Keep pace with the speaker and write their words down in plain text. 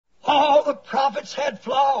prophets had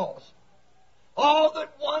flaws. All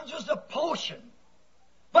that one's was a potion.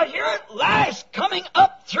 But here at last, coming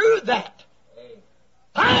up through that,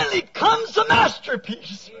 finally comes the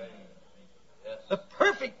masterpiece. The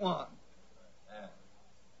perfect one.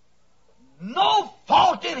 No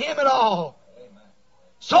fault in him at all.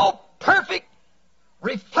 So perfect,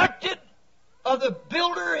 reflected of the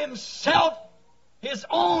builder himself. His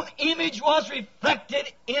own image was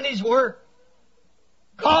reflected in his work.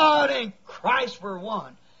 God and Christ were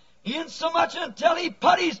one. Insomuch until he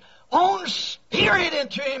put his own spirit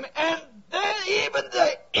into him, and then even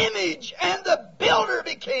the image and the builder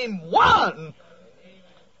became one.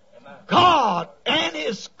 God and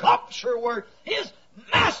his sculpture work, his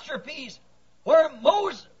masterpiece, where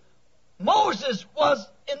Moses was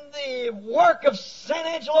in the work of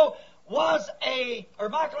Michelangelo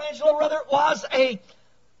was a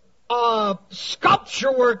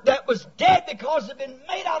sculpture work that was dead because it had been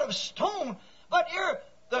made out of stone. But here,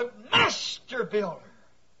 the master builder,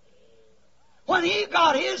 when he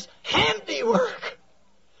got his handiwork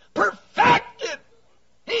perfected,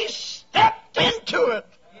 he stepped into it.